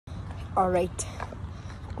Alright,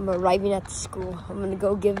 I'm arriving at the school. I'm gonna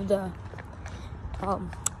go give the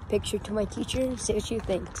picture to my teacher and see what she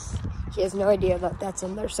thinks. She has no idea that that's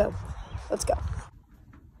in there, so let's go.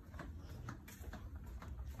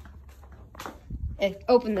 Hey,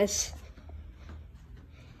 open this.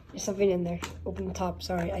 There's something in there. Open the top.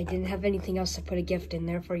 Sorry, I didn't have anything else to put a gift in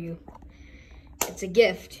there for you. It's a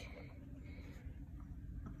gift.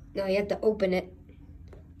 No, you have to open it.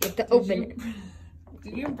 You have to open it.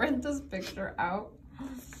 Did you print this picture out?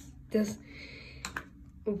 Just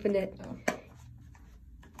open it. Oh.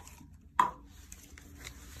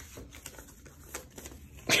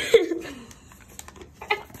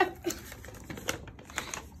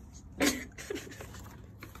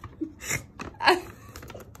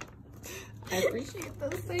 I appreciate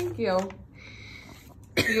this. Thank you.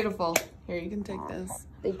 Beautiful. Here, you can take this.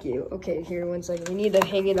 Thank you. Okay, here, 1 second. We need to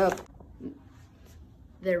hang it up.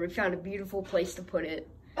 There, we found a beautiful place to put it.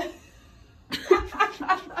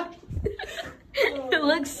 It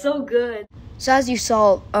looks so good. So as you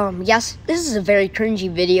saw, yes, this is a very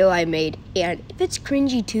cringy video I made. And if it's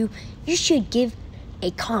cringy too, you should give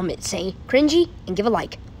a comment saying cringy and give a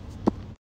like.